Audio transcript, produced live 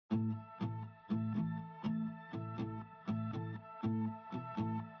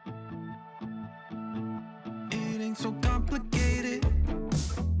ain't so complicated.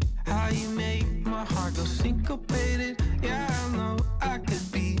 How you make my heart go syncopated. Yeah, I know I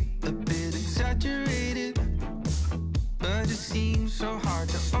could be a bit exaggerated, but it seems so hard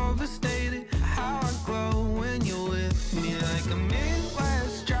to overstate it. How I glow when you're with me, like a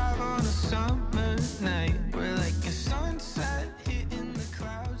Midwest drive on a summer night. We're like a sunset hitting the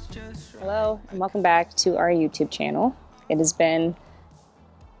clouds just right. Hello, and welcome back to our YouTube channel. It has been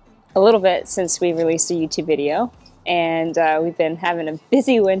a little bit since we released a YouTube video, and we've been having a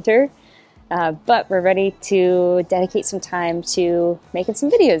busy winter, but we're ready to dedicate some time to making some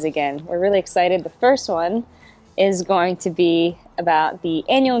videos again. We're really excited. The first one is going to be about the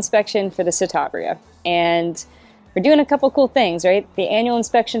annual inspection for the Citabria, and we're doing a couple cool things, right? The annual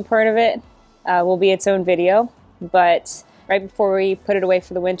inspection part of it will be its own video, but right before we put it away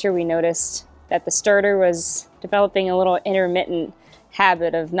for the winter, we noticed that the starter was developing a little intermittent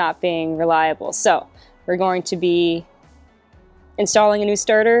habit of not being reliable. So we're going to be installing a new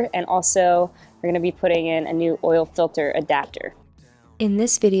starter, and also we're going to be putting in a new oil filter adapter. In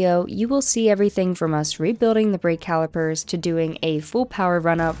this video, you will see everything from us rebuilding the brake calipers to doing a full power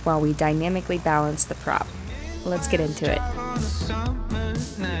run-up while we dynamically balance the prop. Let's get into it.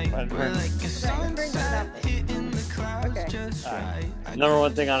 Number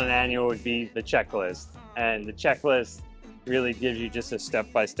one thing on an annual would be the checklist, and the checklist really gives you just a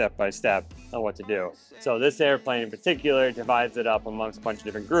step-by-step on what to do. So this airplane in particular divides it up amongst a bunch of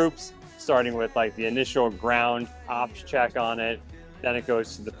different groups, starting with like the initial ground ops check on it. Then it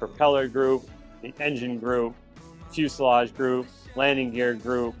goes to the propeller group, the engine group, fuselage group, landing gear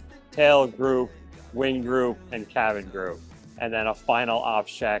group, tail group, wing group, and cabin group. And then a final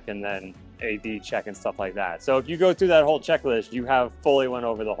ops check, and then AD check and stuff like that. So if you go through that whole checklist, you have fully went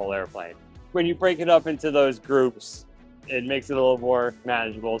over the whole airplane. When you break it up into those groups, it makes it a little more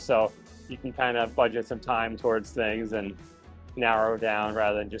manageable, so you can kind of budget some time towards things and narrow down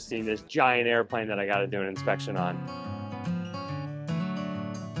rather than just seeing this giant airplane that I got to do an inspection on.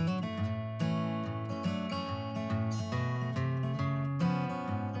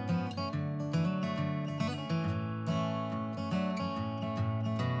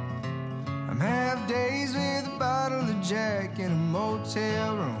 I'm half days with a bottle of Jack in a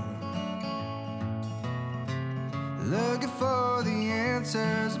motel room, looking for the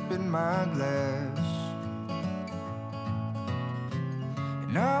answers up in my glass.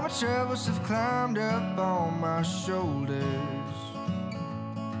 And all my troubles have climbed up on my shoulders,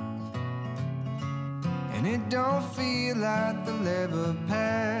 and it don't feel like they'll ever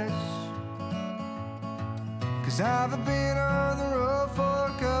pass. 'Cause I've been on the road for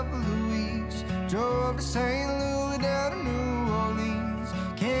a couple of weeks, drove to St. Louis down to New Orleans.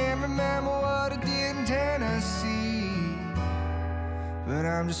 Can't remember what I did in Tennessee, but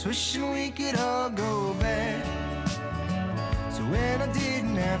I'm just wishing we could all go back. So when I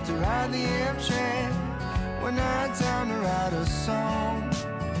didn't have to ride the Amtrak, when I had time to write a song,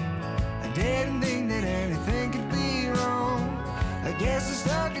 I didn't think that anything could be wrong. I guess I'm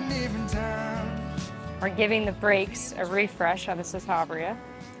stuck in different times. We're giving the brakes a refresh on the Citabria.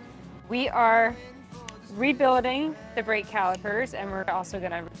 We are rebuilding the brake calipers, and we're also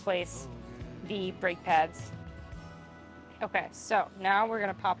going to replace the brake pads. Okay, so now we're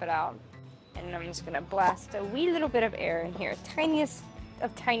going to pop it out, and I'm just going to blast a wee little bit of air in here, tiniest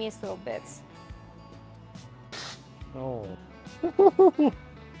of tiniest little bits. Oh.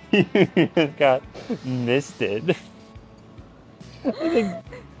 It got misted. I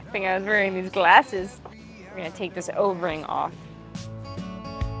think I was wearing these glasses. We're going to take this O-ring off.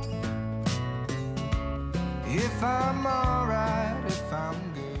 If I'm alright, if I'm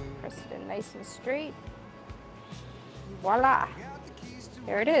good. Press it in nice and straight. Voila!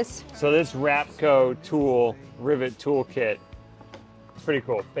 There it is. So this Rapco tool, rivet toolkit, pretty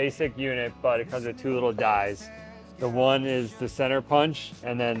cool. Basic unit, but it comes with two little dies. The one is the center punch,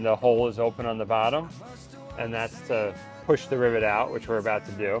 and then the hole is open on the bottom, and that's to push the rivet out, which we're about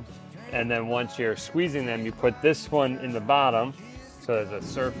to do. And then once you're squeezing them, you put this one in the bottom, so there's a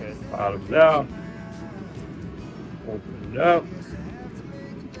surface. Bottoms out, open it up,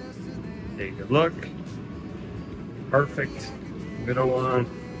 take a look, perfect, middle one,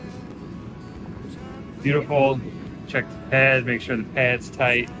 beautiful. Check the pad, make sure the pad's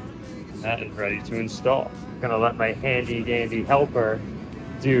tight. That is ready to install. I'm gonna let my handy dandy helper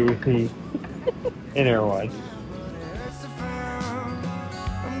do the inner one.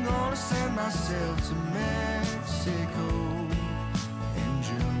 Myself to Mexico in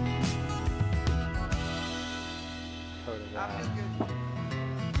June.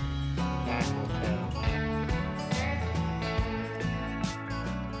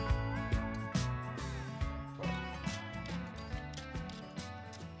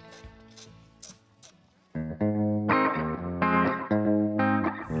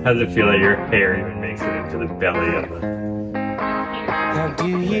 How does it feel that your hair even makes it into the belly of the... How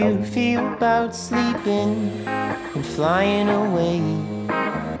do you feel about sleeping and flying away?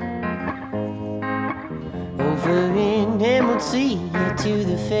 Over in Emerald Sea to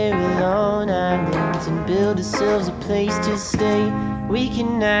the fairy lawn islands and build ourselves a place to stay. We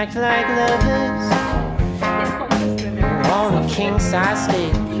can act like lovers on a king-size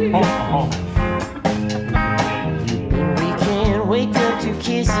stage. And we can wake up to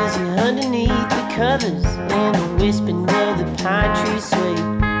kisses underneath the covers and the whispering of the pine tree sway.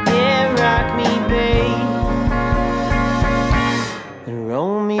 Yeah, rock me, babe, and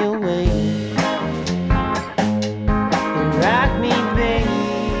roll me away. And rock me, babe.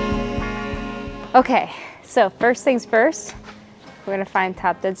 Okay, so first things first, we're gonna find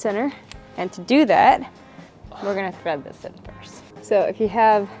top dead center. And to do that, we're gonna thread this in first. So if you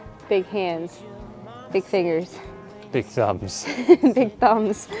have big hands, big fingers, Big thumbs. big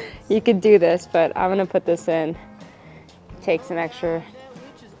thumbs, you could do this, but I'm gonna put this in. It takes an extra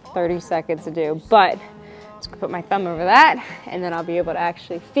 30 seconds to do, but I'm just gonna put my thumb over that, and then I'll be able to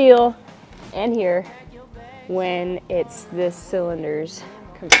actually feel and hear when it's this cylinder's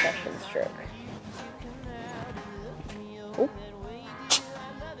compression stroke. Ooh.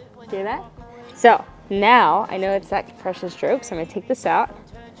 Hear that? So now I know it's that compression stroke, so I'm gonna take this out,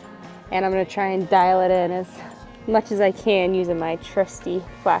 and I'm gonna try and dial it in as much as I can using my trusty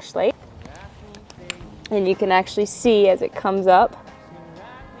flashlight. And you can actually see as it comes up.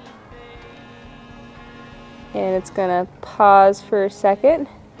 And it's gonna pause for a second.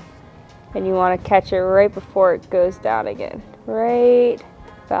 And you wanna catch it right before it goes down again. Right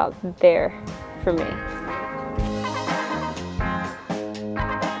about there for me.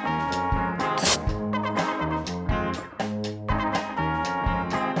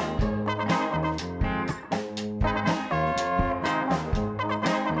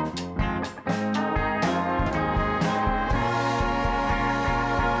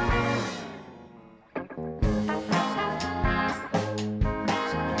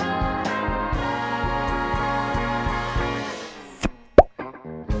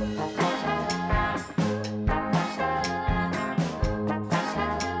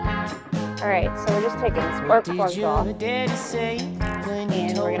 Alright, so we're just taking the spark plugs off, and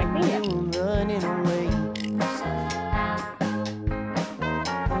we're gonna clean it.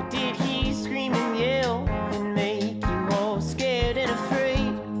 Did he scream and yell and make you all scared and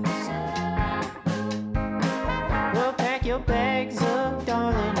afraid? Well, pack your bags up,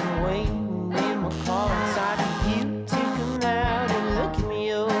 darling, and wait. And then we'll call inside for you to come out and look at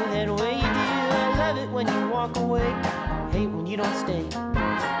me, oh, that way you do. I love it when you walk away, hate when you don't stay.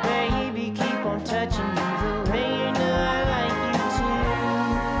 Baby, keep on touching me the way you know I like you to.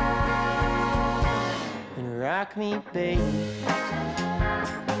 And rock me, baby.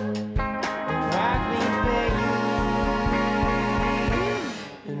 And rock me, baby.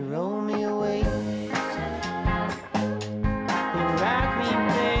 And roll me away. And rock me,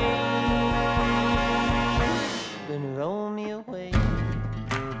 baby. And roll me away.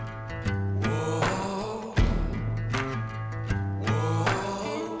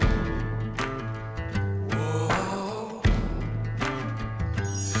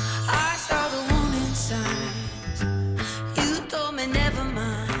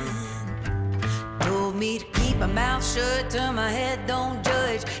 My mouth shut, turn my head, don't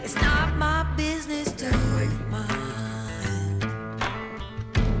judge. It's not my business to mind.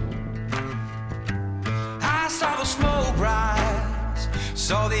 I saw the smoke rise,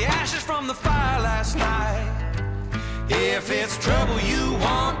 saw the ashes from the fire last night. If it's trouble you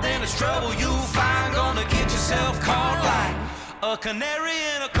want, then it's trouble you'll find. Gonna get yourself caught like a canary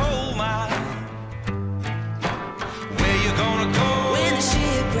in a coal mine. Where you gonna go When the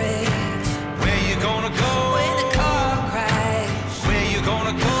ship breaks, where you gonna go? when the car crash, Where you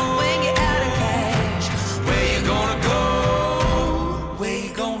gonna go? when you're out of cash, Where you gonna go? Where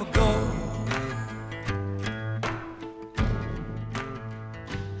you gonna go?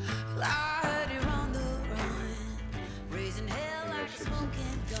 I heard you're on the run, raising hell like a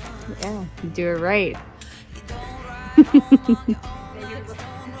smoking gun. Yeah, you do it right. You don't ride on your own, like a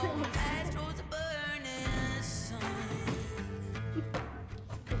stone roll past towards the burning sun.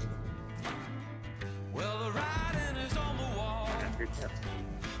 Well, the writing is on the wall.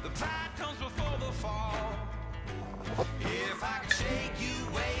 The pride comes before the fall. If I could shake you,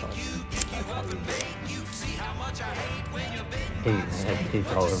 wake you, pick you up and make you see how much I hate when you're bitten. I had paint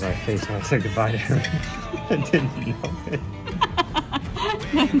all over my face when I said goodbye to her. I didn't know it.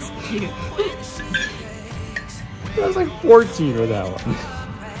 That's cute. I was like 14 with that one.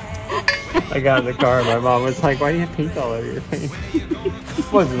 I got in the car and my mom was like, why do you have paint all over your face?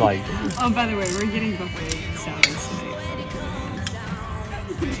 this wasn't like. Oh, by the way, we're getting buffet salads today.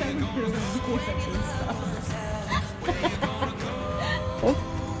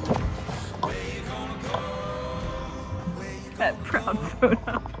 That proud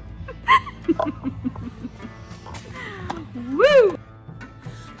photo. Woo!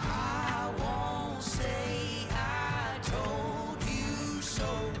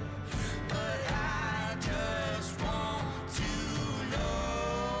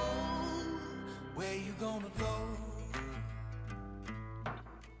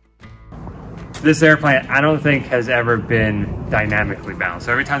 This airplane, I don't think has ever been dynamically balanced.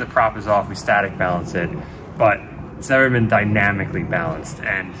 So every time the prop is off, we static balance it, but it's never been dynamically balanced.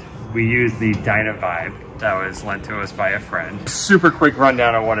 And we use the DynaVibe that was lent to us by a friend. Super quick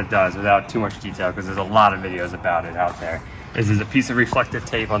rundown of what it does without too much detail, because there's a lot of videos about it out there. This is a piece of reflective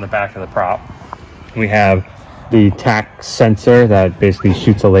tape on the back of the prop. We have the tack sensor that basically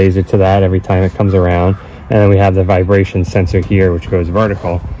shoots a laser to that every time it comes around. And then we have the vibration sensor here, which goes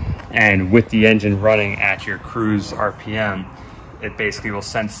vertical. And with the engine running at your cruise RPM, it basically will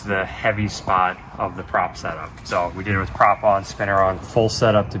sense the heavy spot of the prop setup. So we did it with prop on, spinner on, full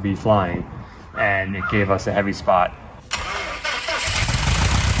setup to be flying, and it gave us a heavy spot.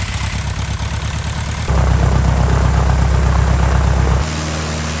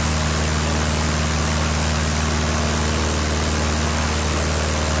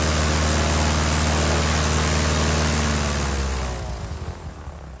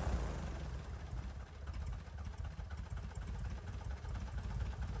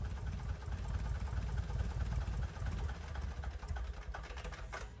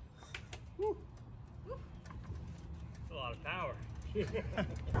 Power.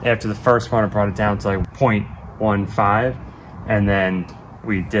 After the first one, I brought it down to like 0.15, and then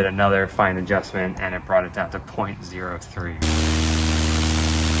we did another fine adjustment and it brought it down to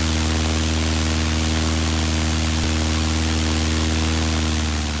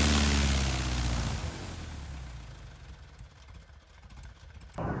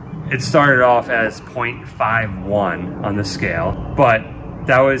It started off as 0.51 on the scale, but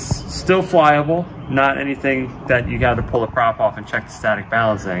that was still flyable, not anything that you got to pull the prop off and check the static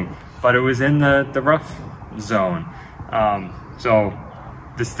balancing, but it was in the rough zone. So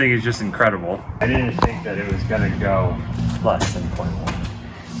this thing is just incredible. I didn't think that it was gonna go less than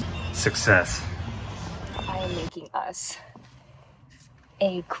 0.1. Success. I am making us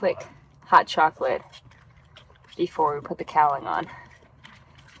a quick hot chocolate before we put the cowling on,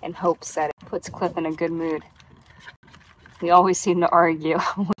 in hopes that it puts Cliff in a good mood. We always seem to argue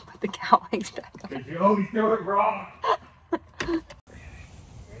when we put the cowlings back on. Because you always do it wrong. Ready for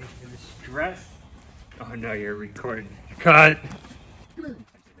the stress? Oh no, you're recording. Cut.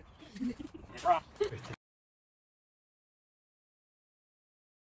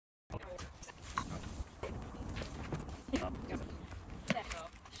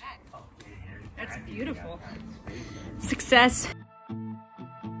 That's beautiful. Success.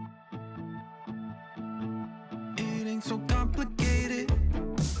 So complicated,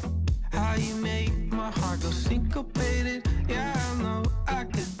 how you make my heart go syncopated.